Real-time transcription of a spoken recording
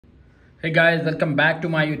Hey guys, welcome back to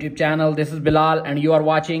my YouTube channel. This is Bilal and you are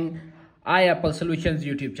watching iApple Solutions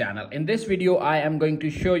YouTube channel. In this video, I am going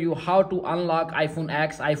to show you how to unlock iPhone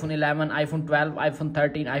X, iPhone 11, iPhone 12, iPhone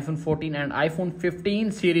 13, iPhone 14 and iPhone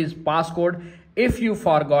 15 series passcode if you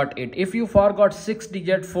forgot it. If you forgot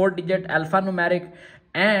 6-digit, 4-digit alphanumeric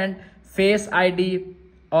and Face ID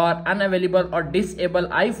or unavailable or disable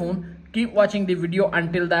iPhone, keep watching the video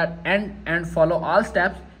until the end and follow all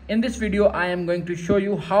steps. In this video, I am going to show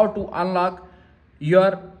you how to unlock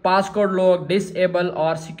your passcode lock, disable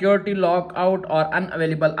or security lockout or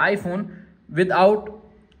unavailable iPhone without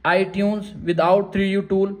iTunes, without 3U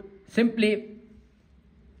tool. Simply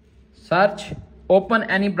search, open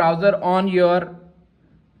any browser on your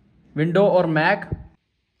Windows or Mac,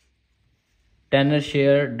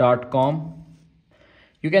 tenorshare.com.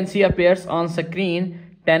 You can see appears on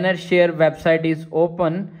screen. Tenorshare website is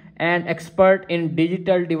open and expert in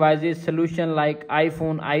digital devices solution like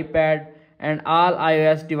iPhone, iPad and all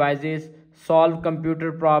iOS devices, solve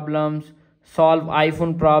computer problems, solve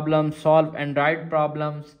iPhone problems, solve Android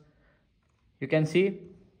problems. You can see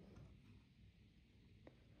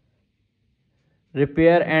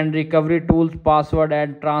repair and recovery tools, password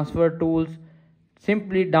and transfer tools.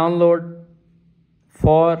 Simply download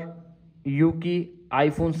for Yuki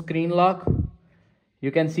iPhone screen lock.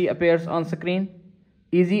 You can see appears on screen.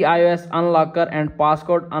 Easy iOS unlocker and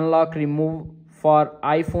passcode unlock remove for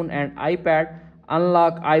iPhone and iPad.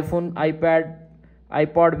 Unlock iPhone, iPad,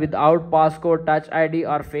 iPod without passcode, Touch ID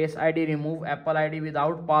or Face ID. Remove Apple ID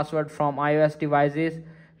without password from iOS devices.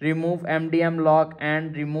 Remove MDM lock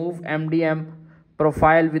and remove MDM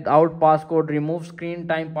profile without passcode. Remove screen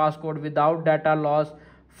time passcode without data loss.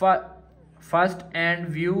 First and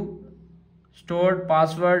view stored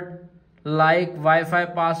password like Wi-Fi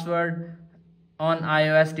password on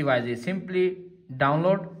iOS devices. Simply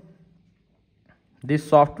download this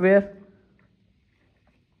software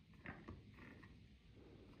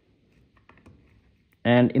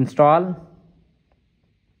and install.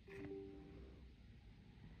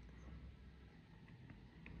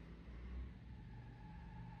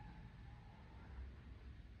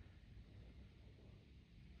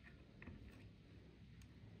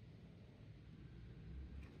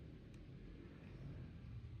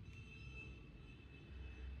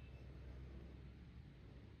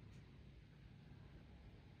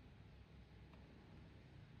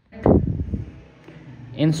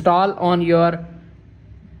 Install on your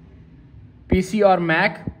PC or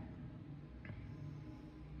Mac.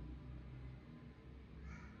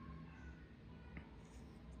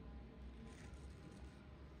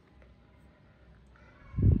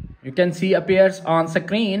 You can see appears on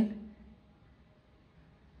screen.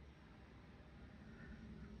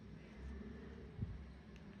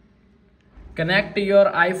 Connect your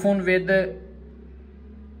iPhone with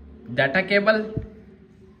data cable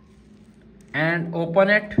and open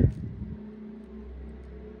it.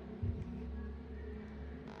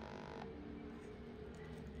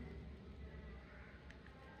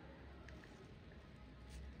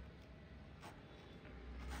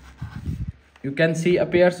 You can see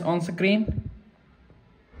appears on screen.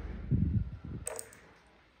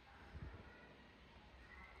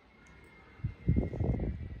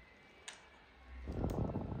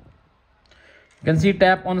 You can see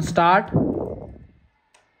tap on start,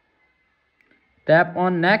 tap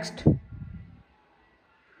on next.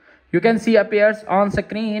 You can see appears on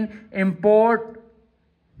screen import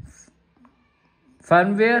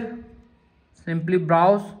firmware. Simply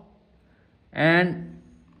browse and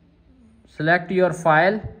select your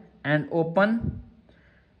file and open.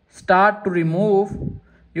 Start to remove.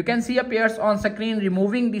 You can see appears on screen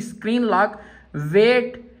removing the screen lock.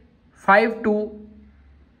 Wait 5 to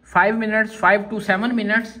 7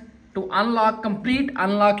 minutes to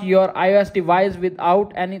unlock your iOS device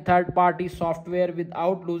without any third-party software,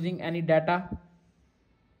 without losing any data.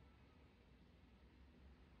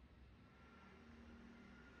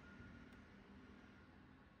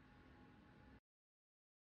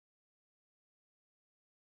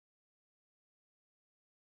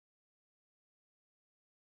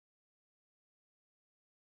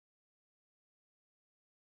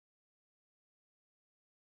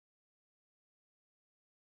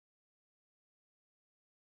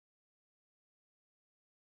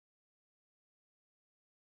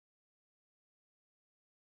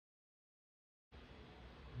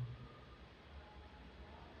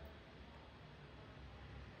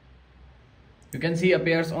 You can see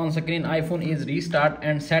appears on screen iPhone is restart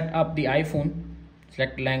and set up the iPhone.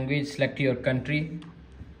 Select language, select your country.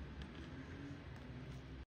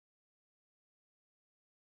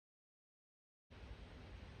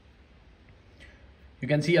 You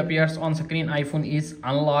can see appears on screen iPhone is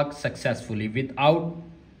unlocked successfully without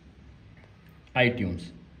iTunes.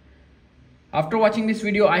 After watching this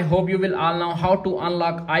video, I hope you will all know how to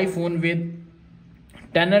unlock iPhone with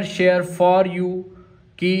tenor share for you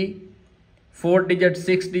key, 4-digit,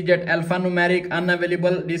 6-digit, alphanumeric,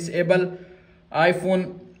 unavailable, disable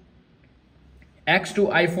iPhone X to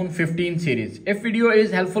iPhone 15 series. If video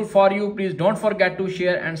is helpful for you, please don't forget to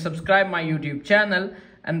share and subscribe my YouTube channel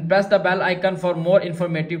and press the bell icon for more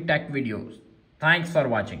informative tech videos. Thanks for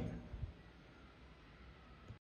watching.